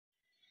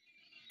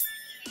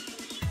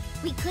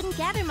We couldn't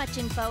gather much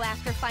info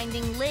after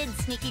finding Lid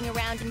sneaking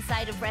around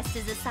inside of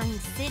Resta's assigned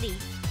city.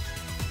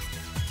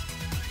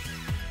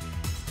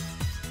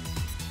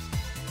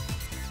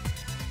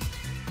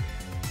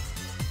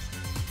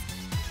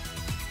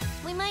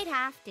 We might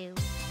have to.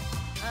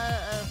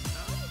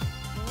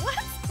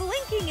 What's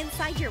blinking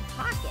inside your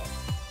pocket?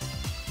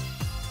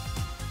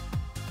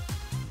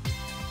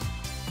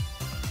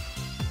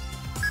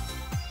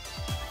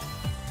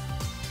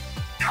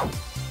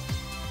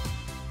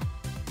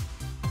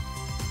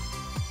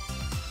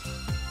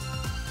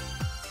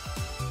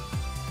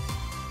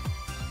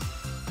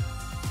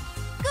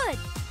 Good.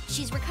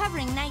 She's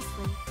recovering nicely.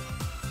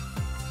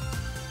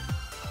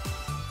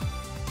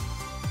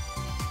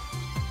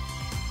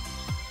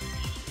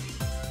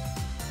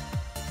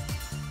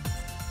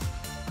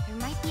 There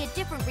might be a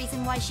different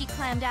reason why she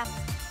clammed up.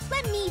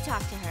 Let me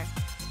talk to her.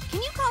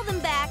 Can you call them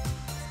back?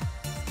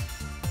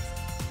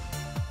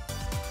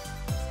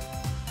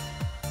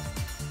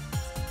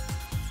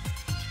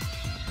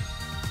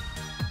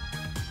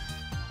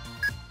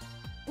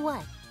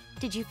 What?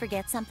 Did you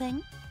forget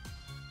something?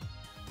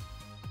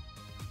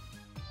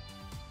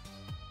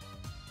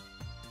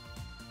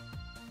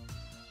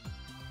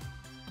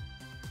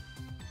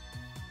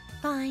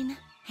 Fine.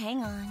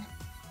 Hang on.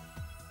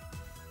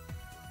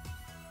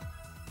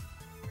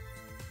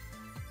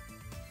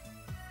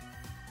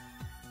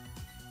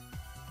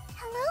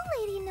 Hello,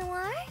 Lady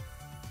Noire.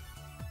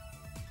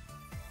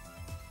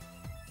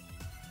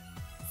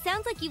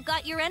 Sounds like you've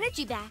got your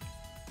energy back.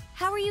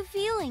 How are you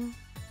feeling?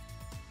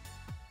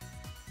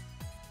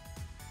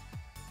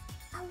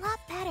 A lot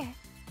better.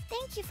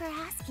 Thank you for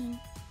asking.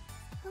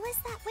 Who is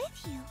that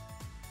with you?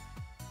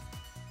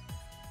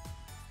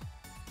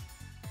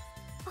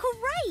 Oh,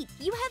 right!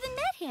 You haven't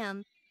met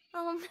him.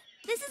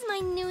 This is my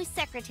new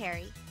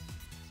secretary.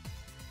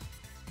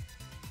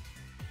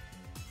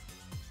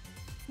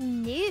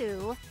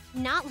 New?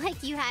 Not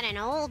like you had an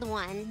old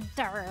one,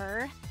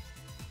 durr.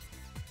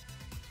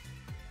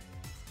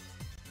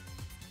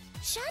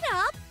 Shut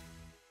up!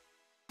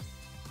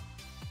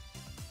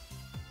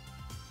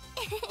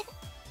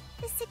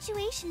 The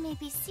situation may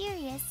be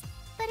serious,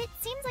 but it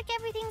seems like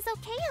everything's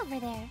okay over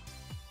there.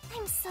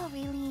 I'm so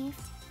relieved.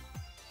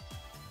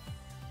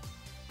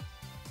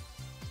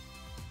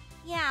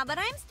 Yeah, but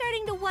I'm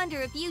starting to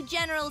wonder if you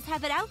generals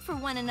have it out for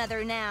one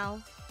another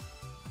now.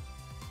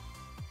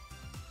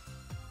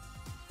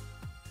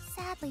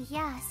 Sadly,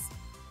 yes.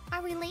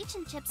 Our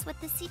relationships with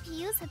the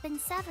CPUs have been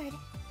severed,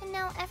 and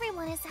now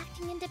everyone is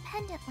acting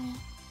independently.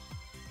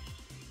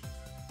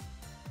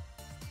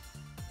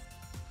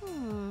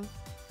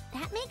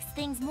 That makes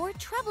things more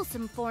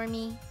troublesome for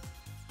me.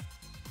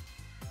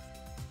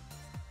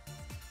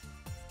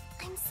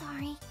 I'm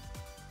sorry.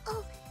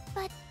 Oh,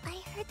 but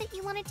I heard that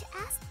you wanted to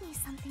ask me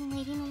something,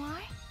 Lady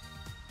Noire.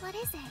 What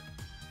is it?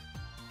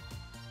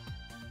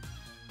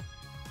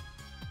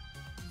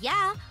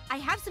 Yeah, I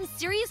have some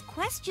serious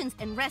questions,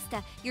 and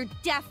Resta, you're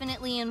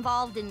definitely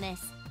involved in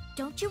this.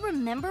 Don't you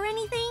remember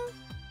anything?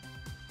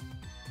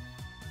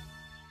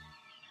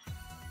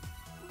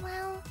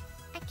 Well,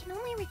 I can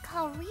only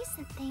recall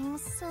recent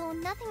things, so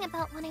nothing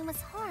about when I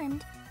was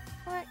harmed,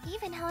 or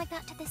even how I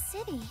got to the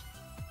city.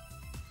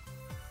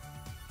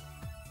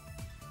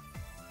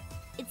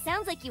 It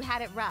sounds like you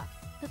had it rough,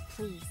 but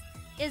please,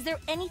 is there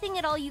anything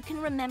at all you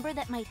can remember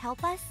that might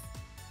help us?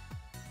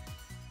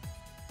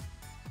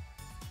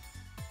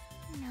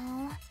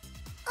 No.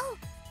 Oh,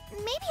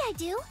 maybe I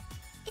do.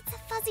 It's a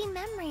fuzzy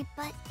memory,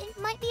 but it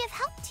might be of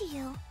help to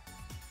you.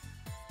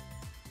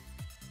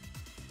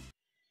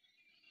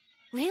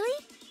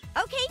 Really?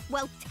 Okay,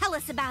 well, tell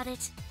us about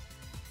it.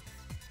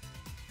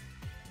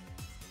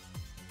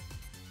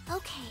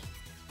 Okay.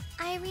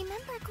 I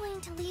remember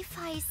going to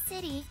Leaf-High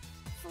City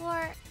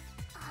for,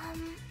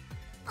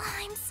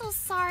 I'm so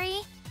sorry.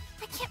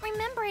 I can't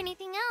remember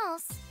anything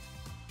else.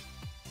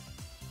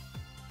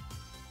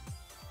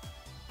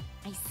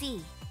 I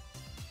see.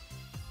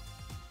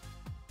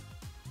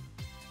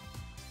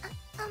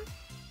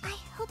 I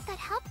hope that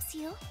helps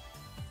you.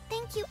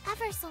 Thank you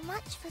ever so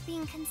much for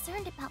being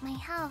concerned about my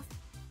health.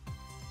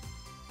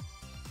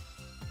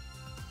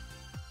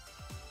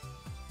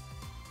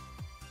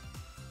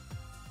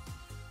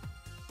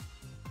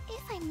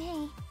 If I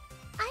may,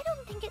 I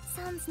don't think it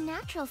sounds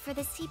natural for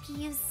the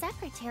CPU's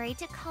secretary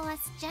to call us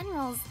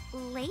generals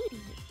lady.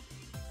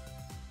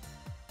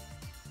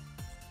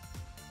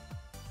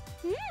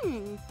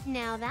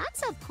 Now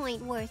that's a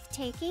point worth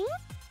taking.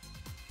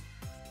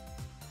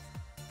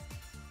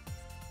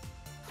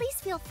 Please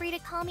feel free to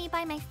call me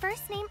by my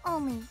first name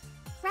only,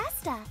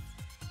 Resta.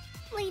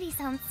 Lady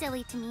sounds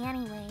silly to me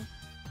anyway.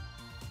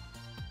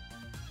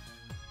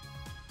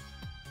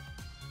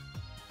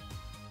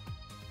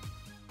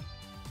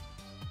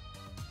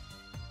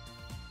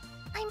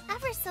 I'm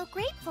ever so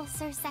grateful,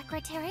 Sir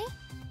Secretary.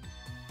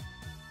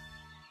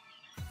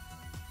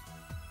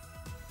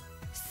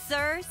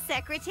 Sir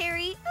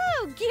Secretary?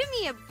 Oh, give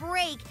me a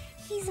break.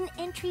 He's an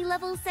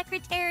entry-level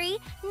secretary.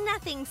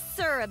 Nothing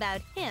sir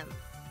about him.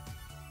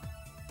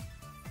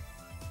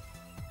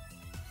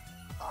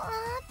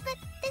 But But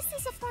this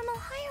is a formal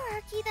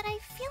hierarchy that I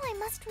feel I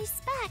must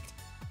respect.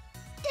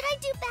 Did I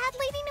do bad,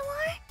 Lady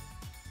Noire?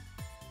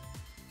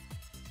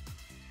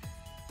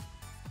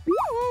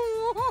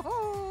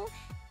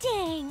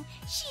 Dang,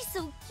 she's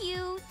so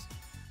cute.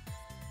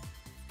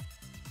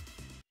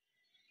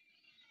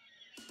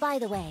 By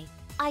the way,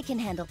 I can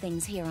handle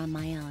things here on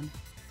my own.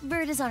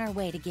 Vert is on her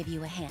way to give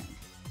you a hand.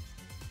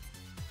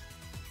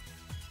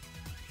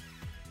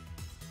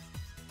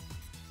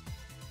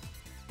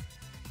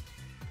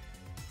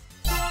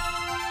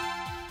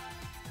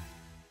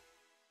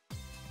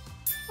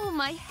 Oh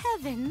my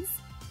heavens!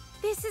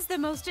 This is the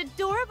most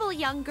adorable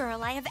young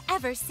girl I have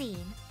ever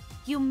seen.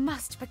 You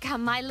must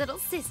become my little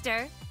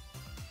sister.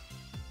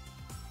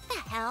 The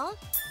hell?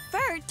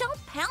 Vert,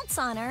 don't pounce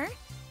on her.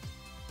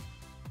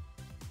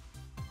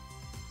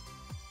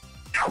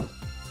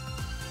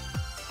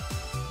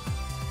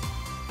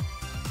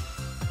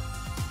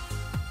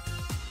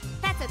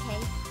 That's okay.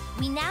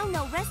 We now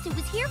know Resta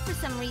was here for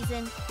some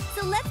reason,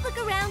 so let's look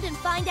around and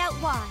find out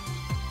why.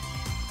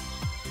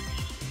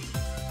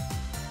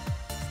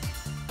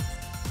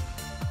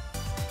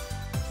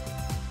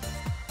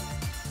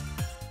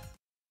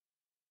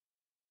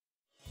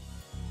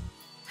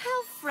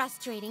 How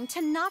frustrating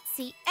to not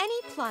see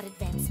any plot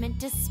advancement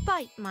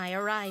despite my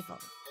arrival.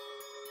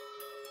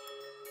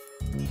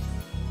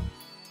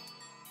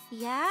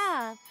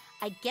 Yeah,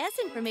 I guess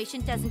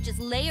information doesn't just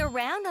lay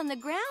around on the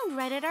ground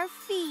right at our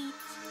feet.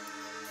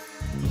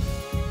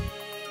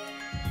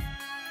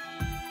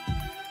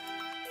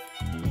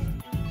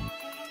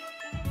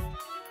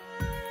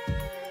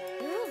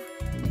 Ooh,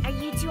 are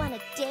you two on a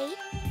date?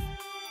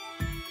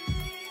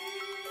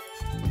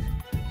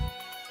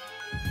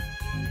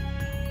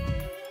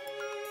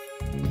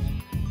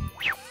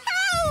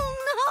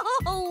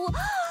 Oh no!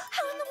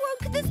 How in the world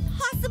could this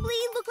possibly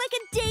look like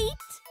a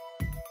date?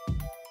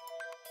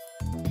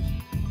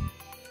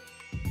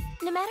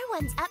 No matter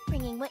one's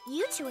upbringing, what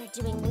you two are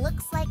doing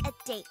looks like a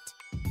date.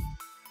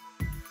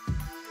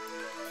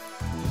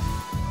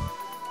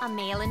 A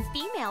male and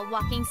female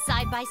walking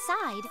side by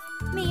side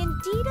may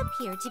indeed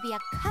appear to be a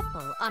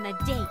couple on a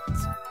date.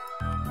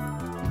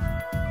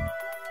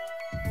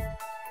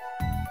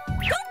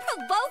 Don't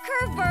provoke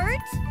her,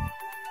 Vert!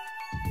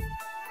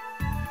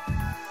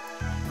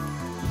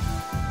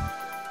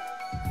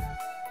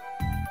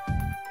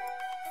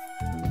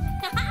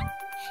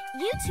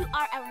 You two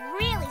are a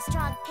really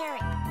strong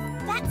pairing.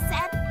 That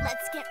said,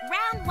 let's get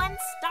round one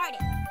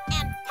started.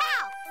 And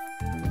pow!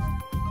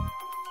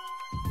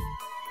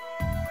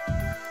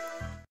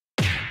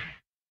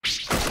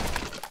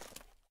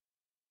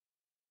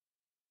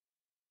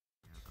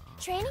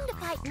 Training to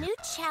fight new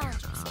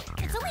challengers.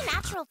 It's only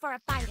natural for a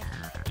fighter.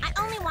 I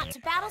only want to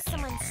battle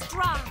someone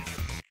strong.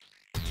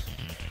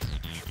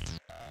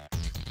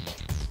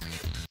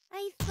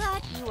 I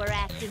thought you were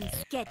acting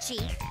sketchy.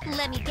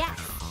 Let me guess.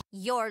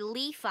 You're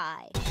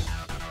Leaf-Eye.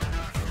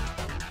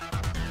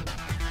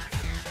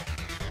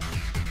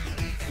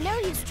 No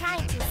use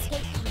trying to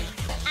escape from me.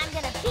 I'm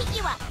gonna beat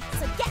you up,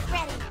 so get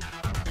ready.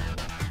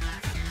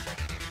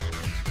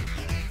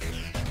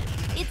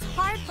 It's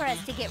hard for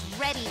us to get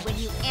ready when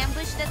you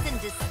ambushed us in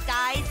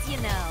disguise, you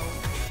know.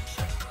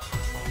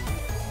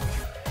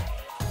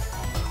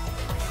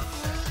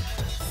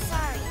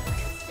 Sorry.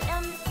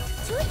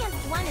 2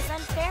 against 1 is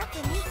unfair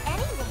for me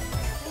anyway.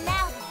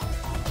 Now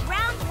then,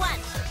 round 1.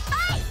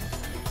 Fight!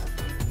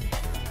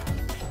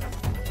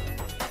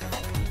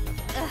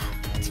 Ugh,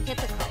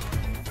 typical.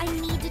 I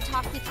need to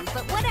talk with you,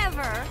 but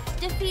whatever.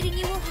 Defeating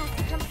you will have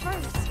to come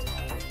first.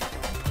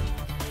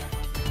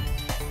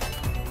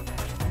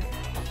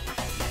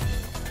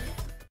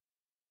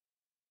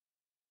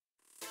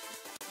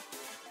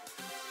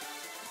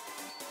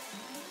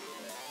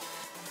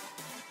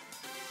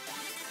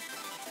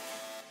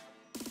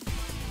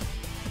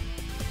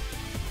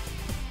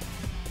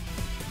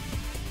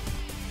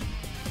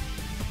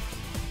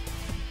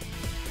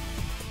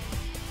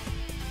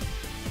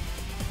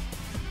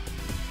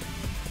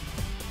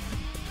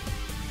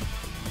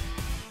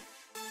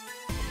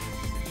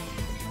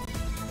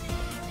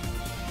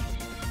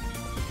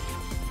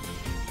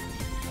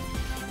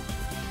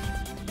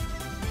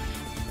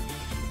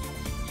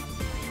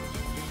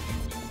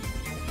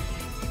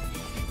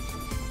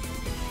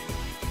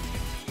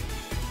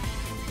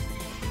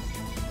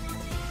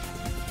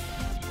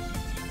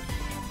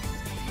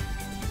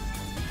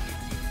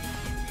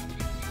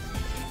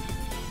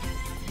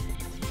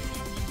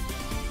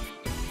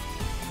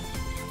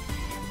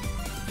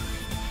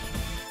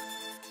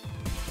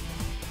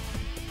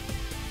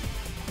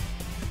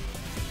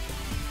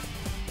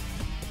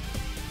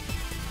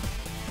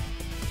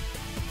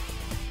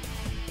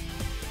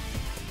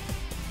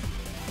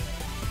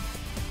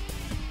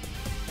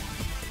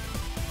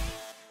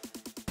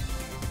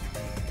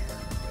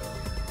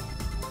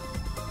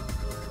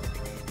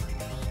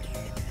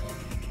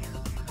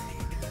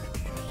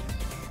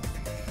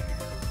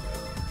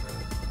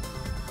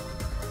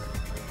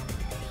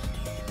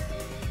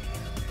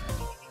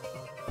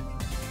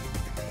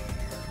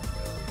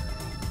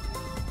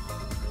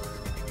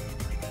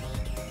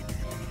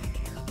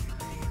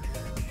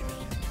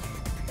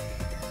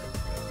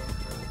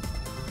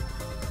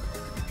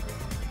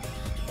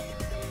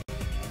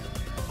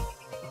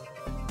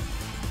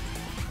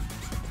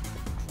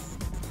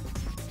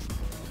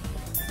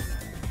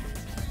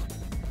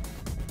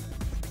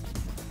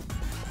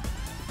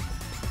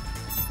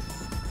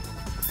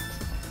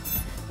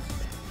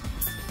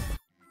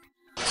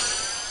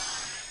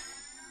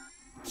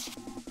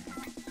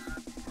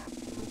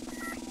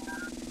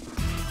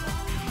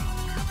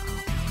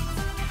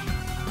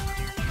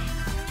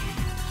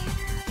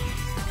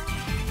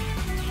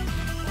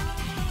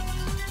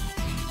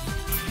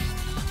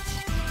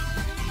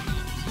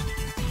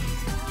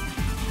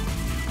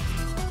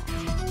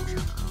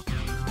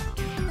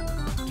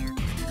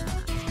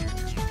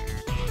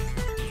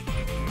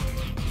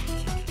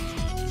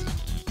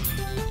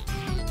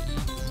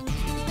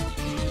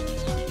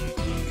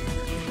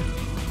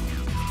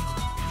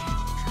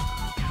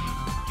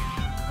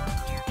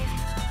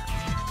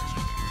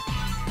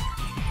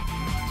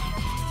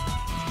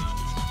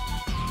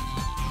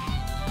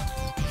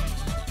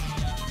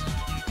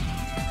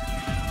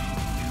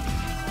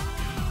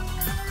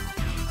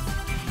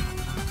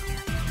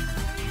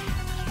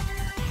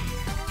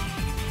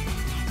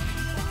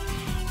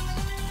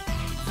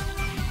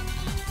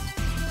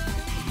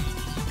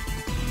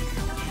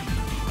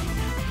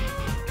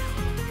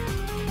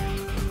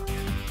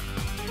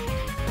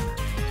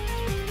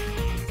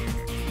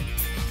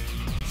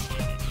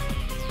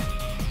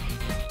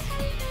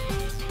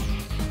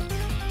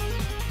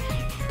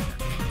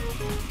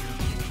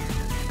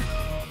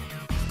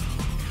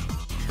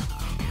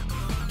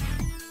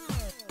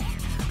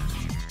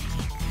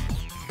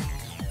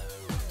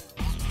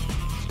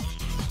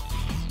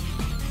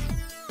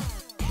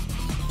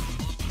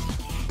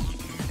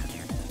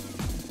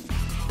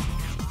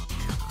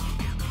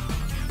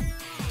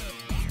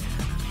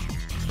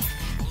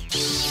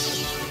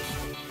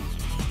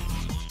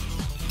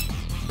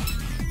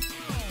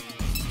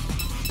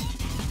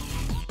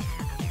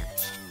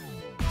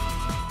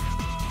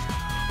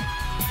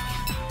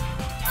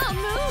 I'll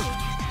move!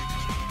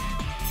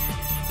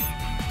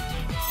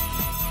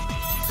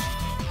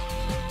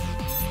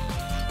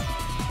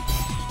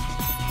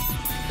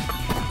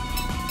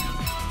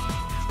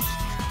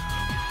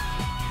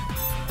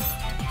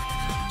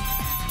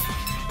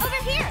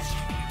 Over here!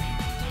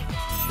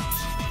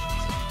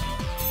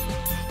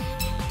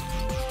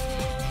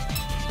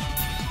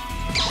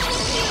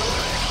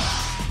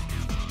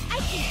 I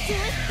can do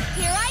it!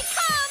 Here I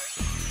come!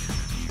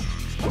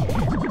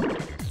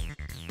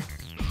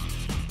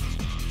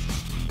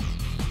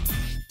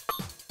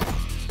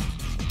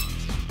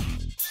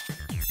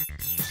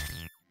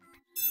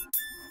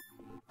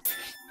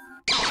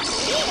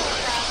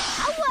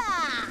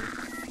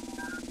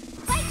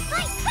 Fight,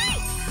 fight,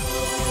 fight!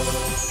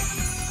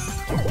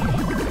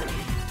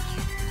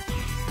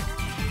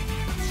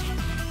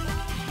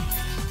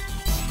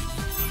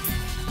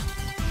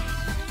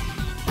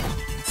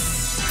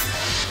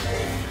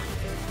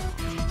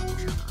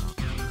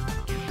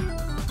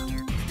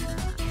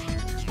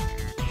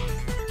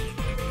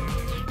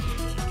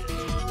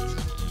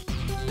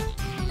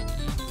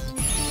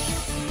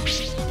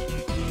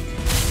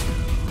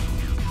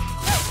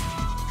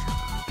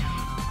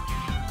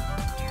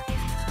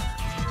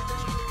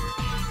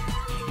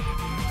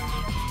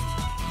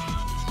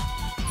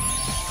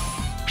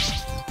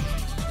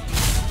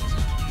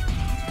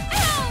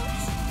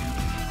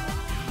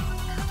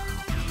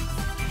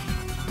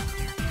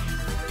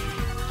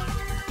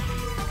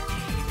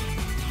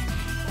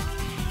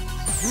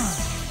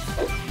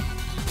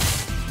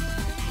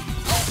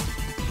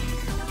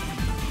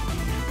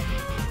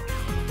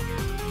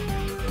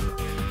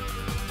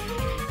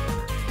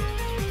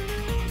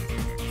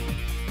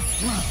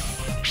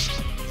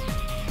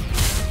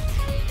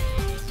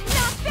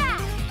 Not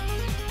bad!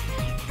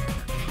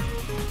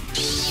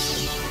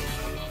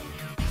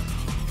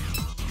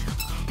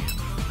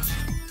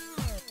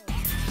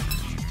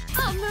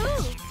 I'll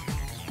move!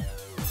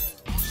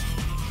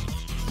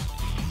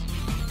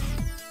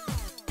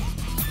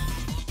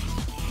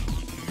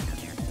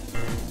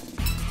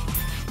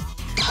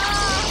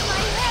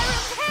 My hair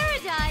of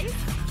paradise!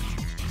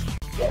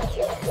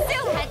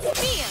 Still had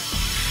spear!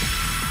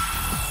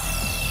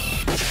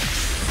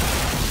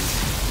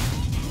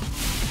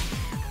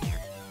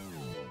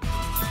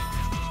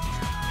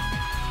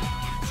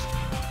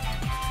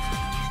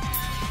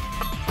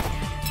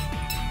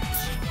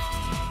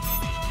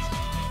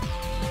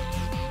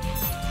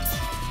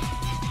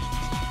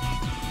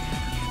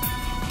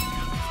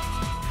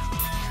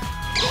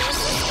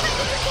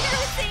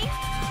 Embarrassing!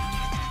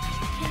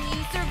 Can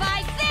you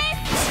survive this?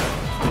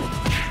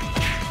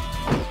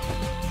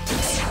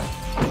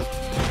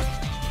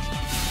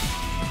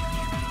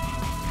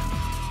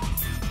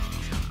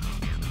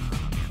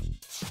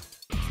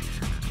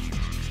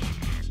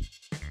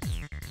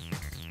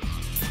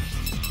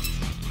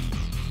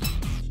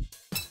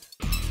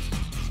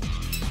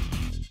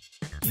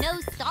 No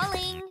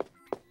stalling!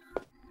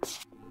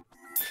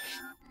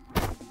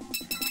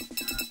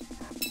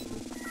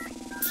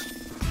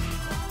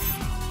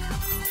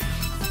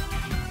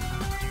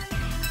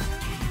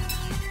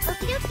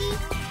 Okie dokie.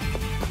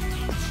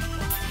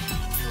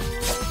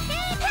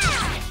 Okay,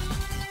 pass!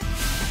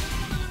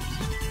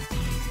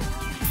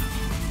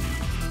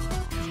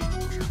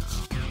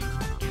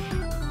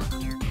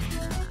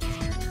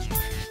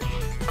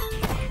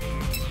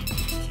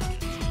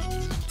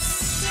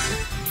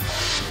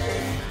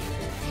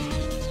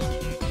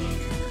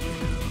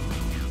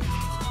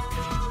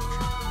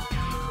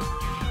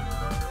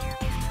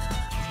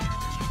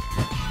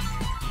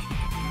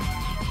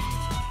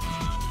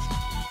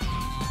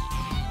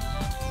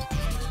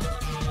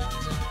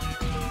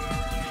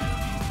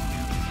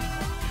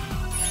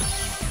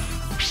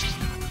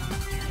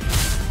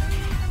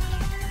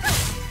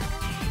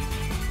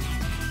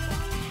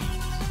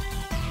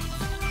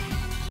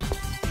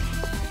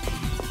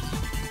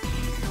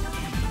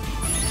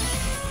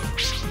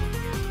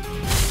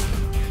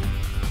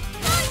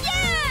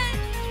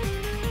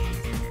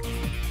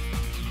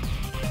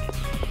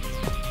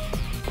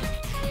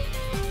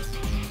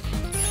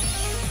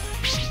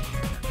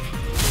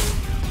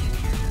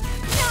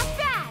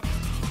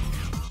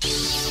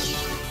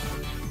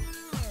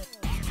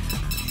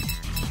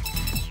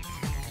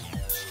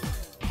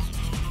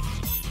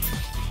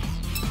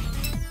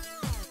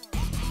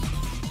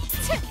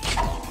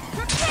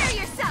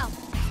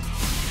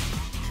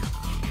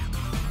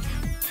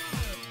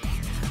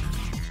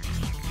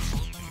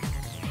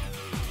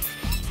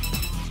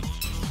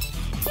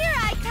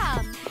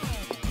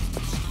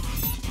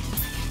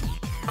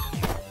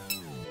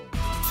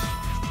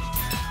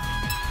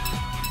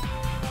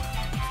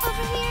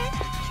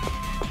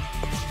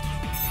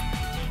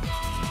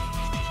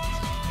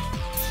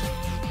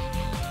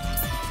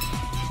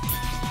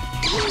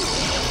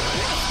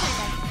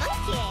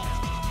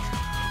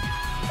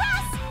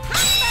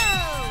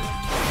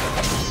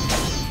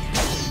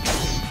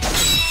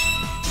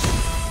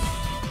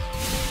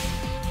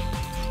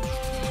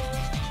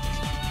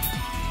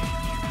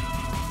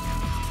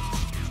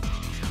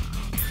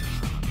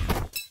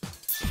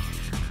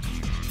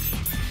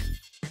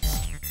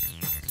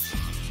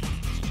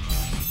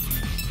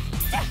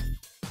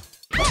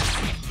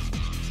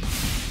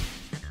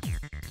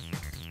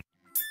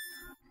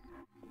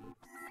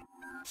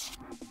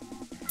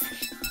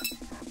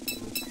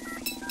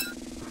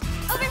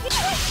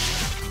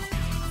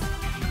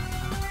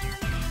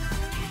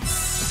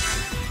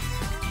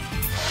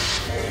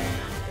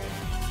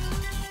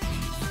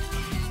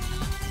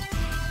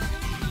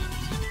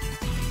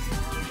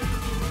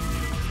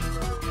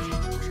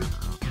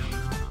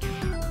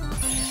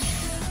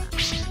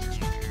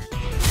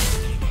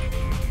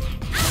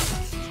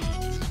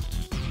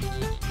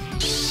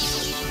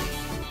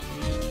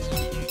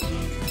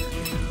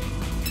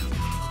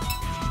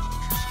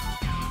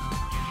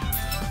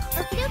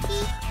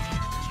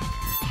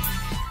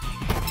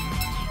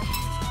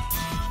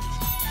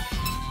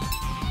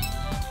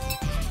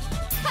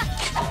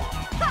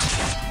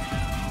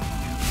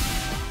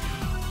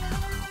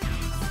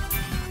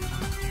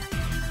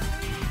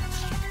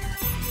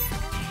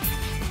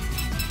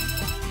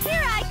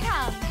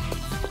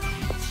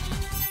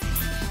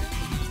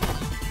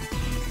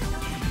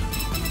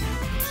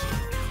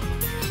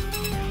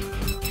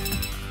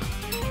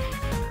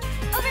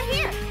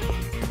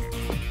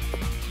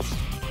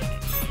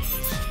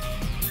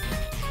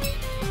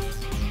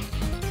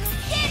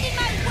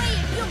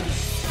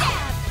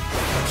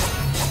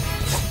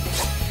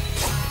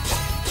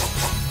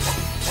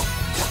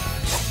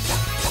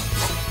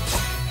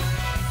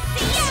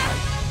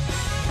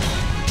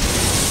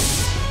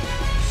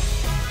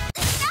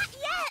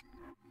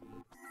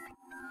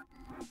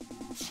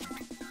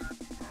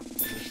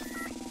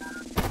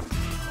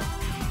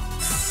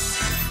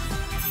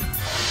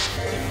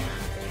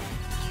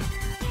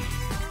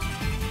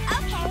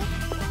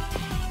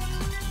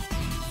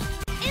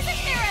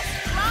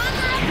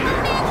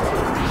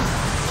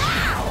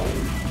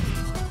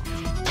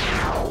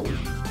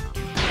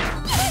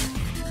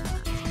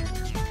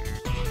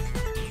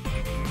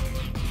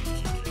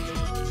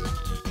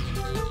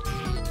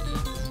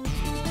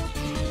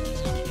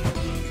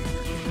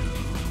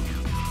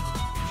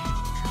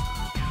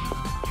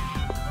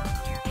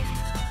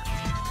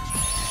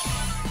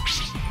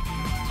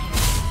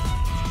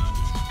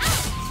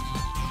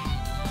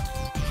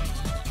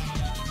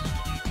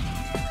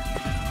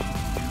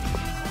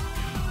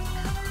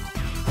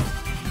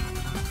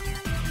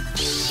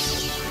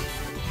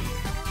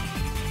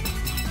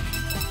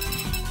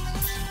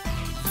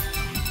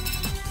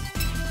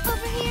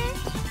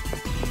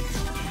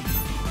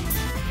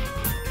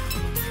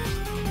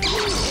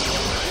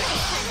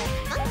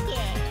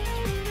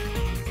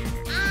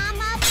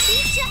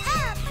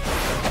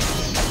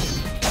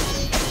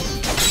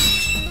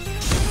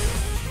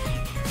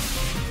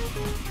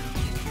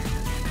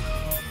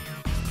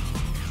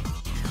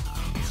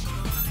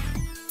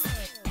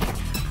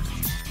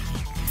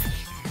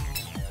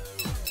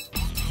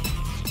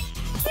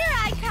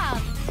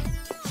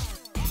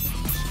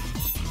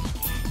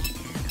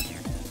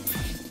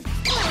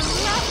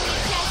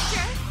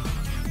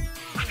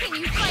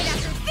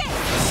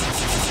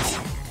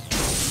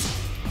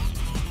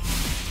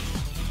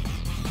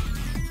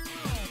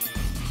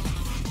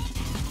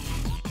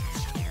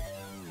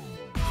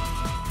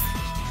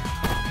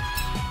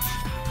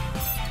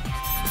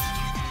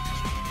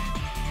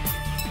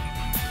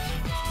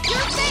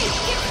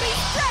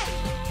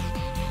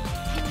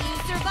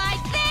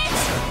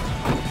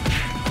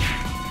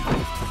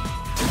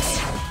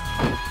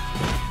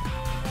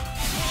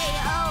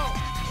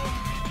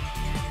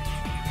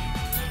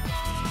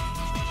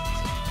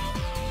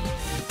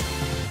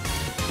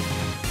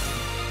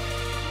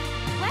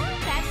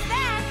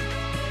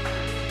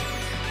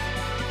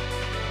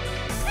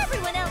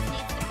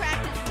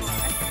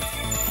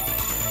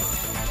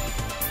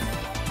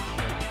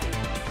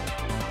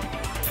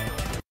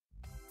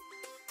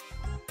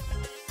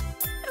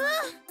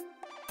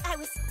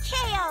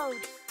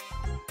 KO'd!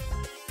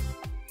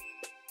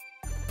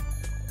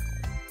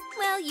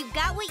 Well, you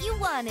got what you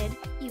wanted.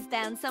 You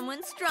found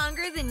someone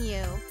stronger than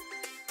you.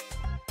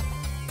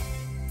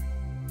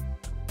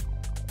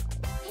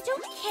 I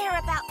don't care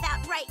about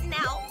that right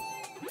now.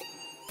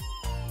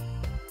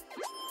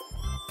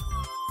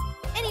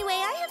 Anyway,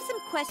 I have some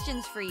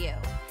questions for you.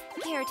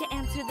 Care to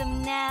answer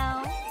them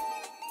now?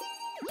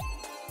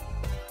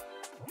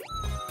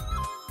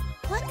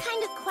 What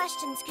kind of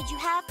questions could you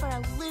have for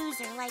a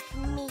loser like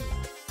me?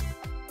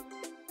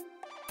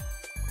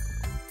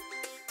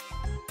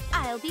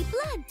 I'll be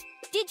blunt.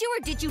 Did you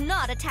or did you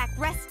not attack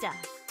Resta?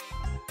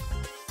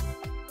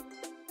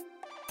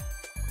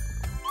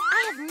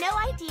 I have no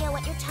idea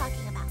what you're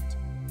talking about.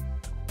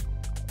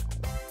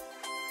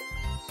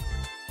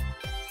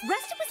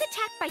 Resta was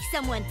attacked by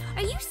someone.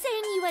 Are you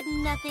saying you had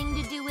nothing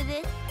to do with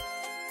it?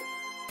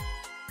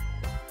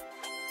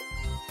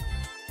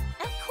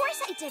 Of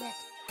course I didn't.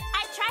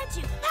 I tried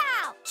to,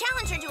 pow,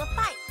 challenge her to a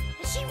fight,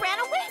 but she ran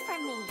away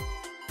from me.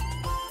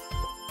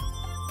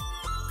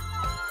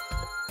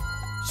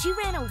 She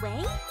ran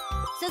away?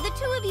 So the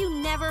two of you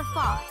never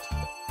fought?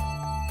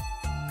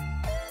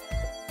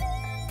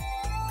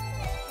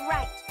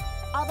 Right.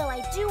 Although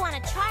I do want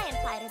to try and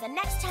fight her the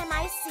next time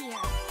I see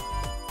her.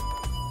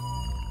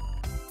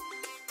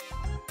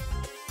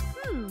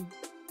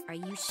 Are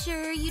you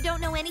sure you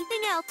don't know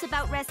anything else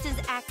about Resta's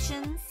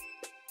actions?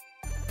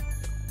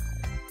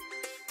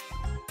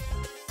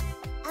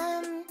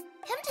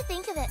 Come to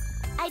think of it,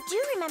 I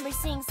do remember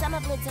seeing some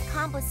of Lid's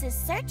accomplices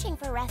searching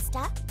for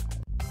Resta.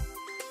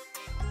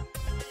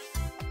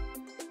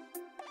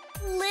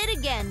 Lid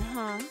again,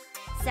 huh?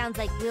 Sounds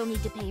like we'll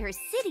need to pay her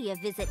city a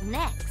visit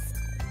next.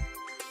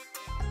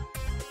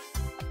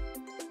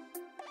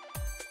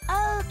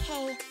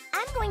 Okay,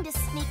 I'm going to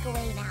sneak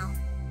away now.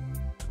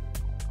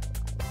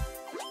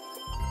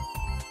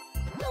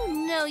 Oh,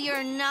 no,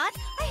 you're not.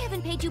 I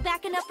haven't paid you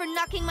back enough for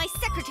knocking my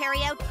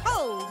secretary out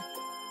cold.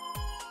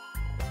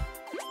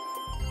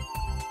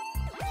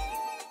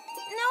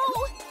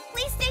 No!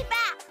 Please stay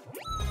back!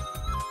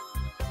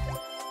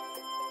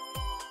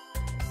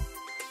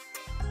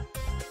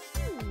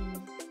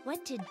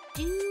 What to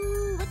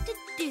do, what to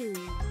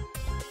do.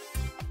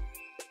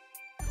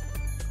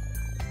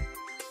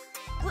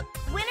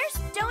 Winners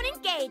don't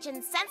engage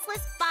in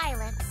senseless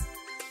violence.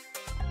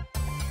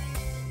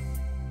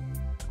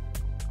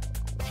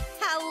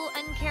 How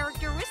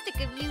uncharacteristic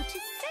of you to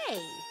say.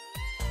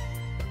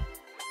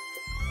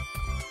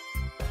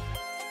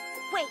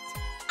 Wait,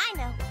 I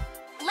know.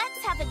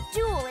 Let's have a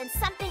duel in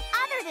something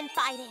other than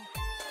fighting.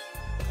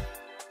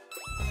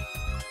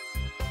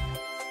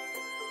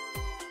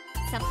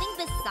 Something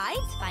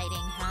besides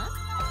fighting, huh?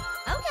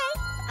 Okay,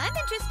 I'm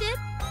interested.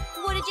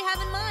 What did you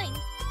have in mind?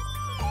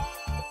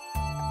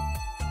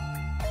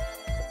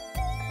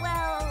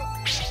 Well,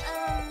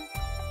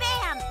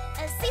 bam!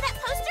 See that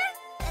poster?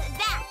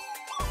 That!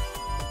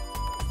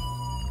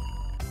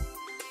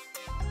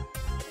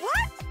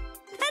 What?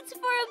 That's for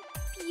a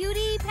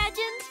beauty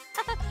pageant?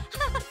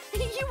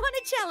 You want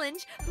to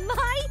challenge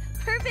my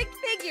perfect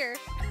figure?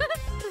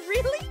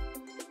 Really?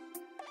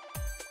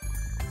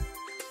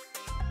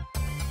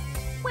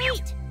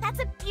 Wait, that's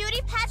a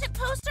beauty pageant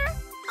poster?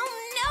 Oh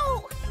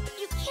no!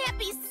 You can't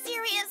be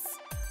serious!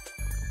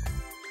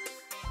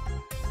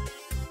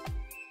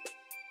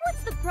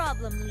 What's the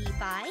problem,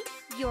 Levi?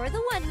 You're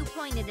the one who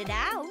pointed it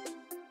out.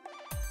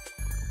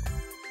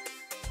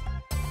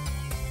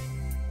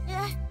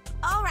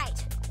 All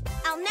right.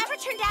 I'll never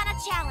turn down a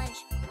challenge.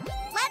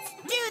 Let's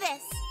do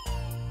this!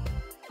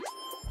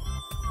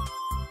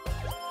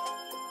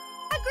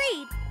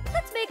 Agreed.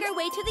 Let's make our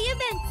way to the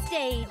event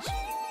stage.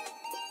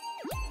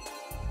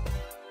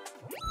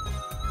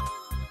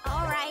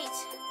 All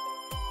right.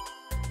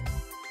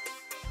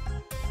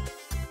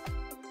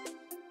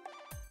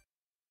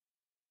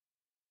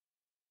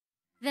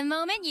 The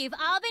moment you've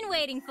all been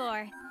waiting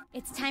for.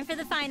 It's time for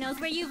the finals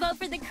where you vote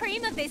for the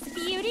cream of this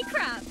beauty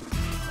crop.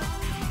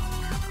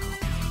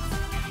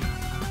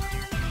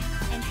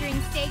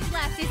 Entering stage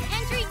left is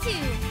entry 2.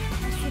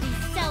 The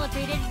city's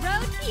celebrated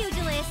road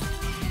pugilist,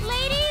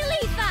 Lady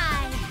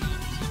Levi.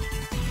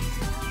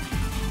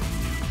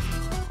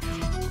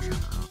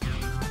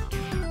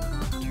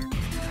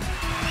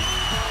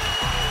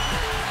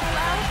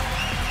 Hello?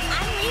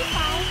 I'm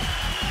Levi.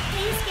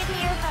 Please give me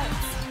your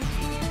votes.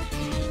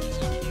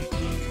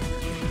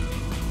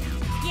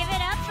 Give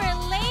it up for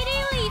Lady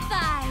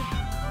Levi.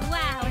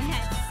 Wow, and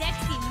that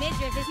sexy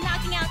midriff is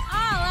knocking out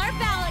all our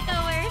ballot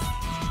goers.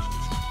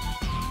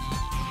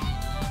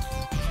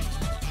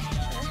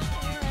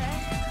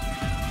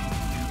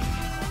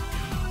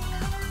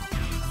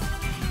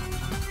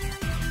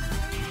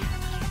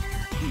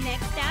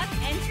 Next up,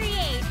 entry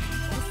 8.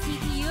 The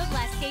CPU of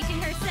last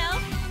station herself,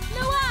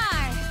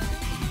 Noire.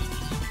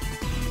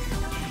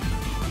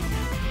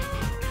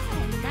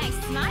 Oh, nice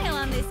smile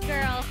on this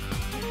girl.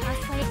 Her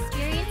cosplay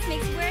experience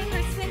makes wearing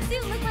her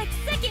swimsuit look like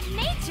second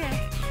nature.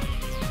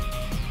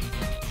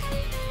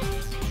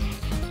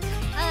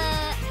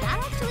 That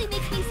actually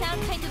makes me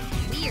sound kind of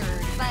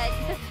weird, but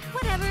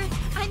whatever.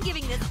 I'm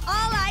giving this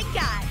all I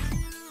got.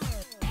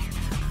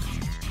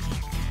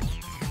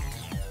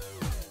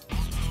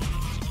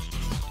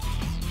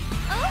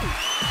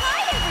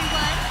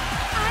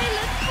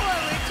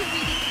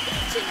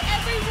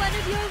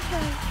 of your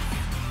vote.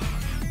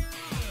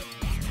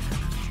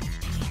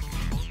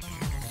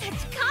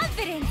 Such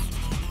confidence!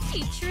 She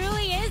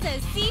truly is a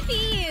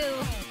CPU!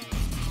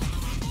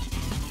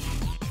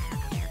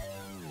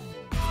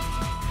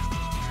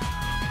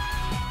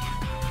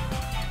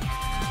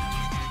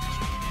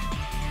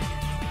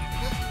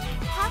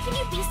 How can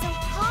you be so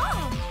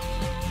calm?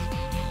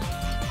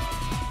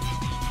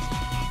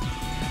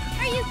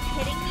 Are you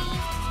kidding me?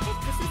 If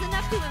this is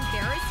enough to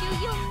embarrass you,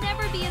 you'll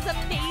never be as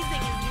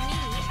amazing as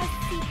me, a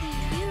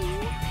CPU.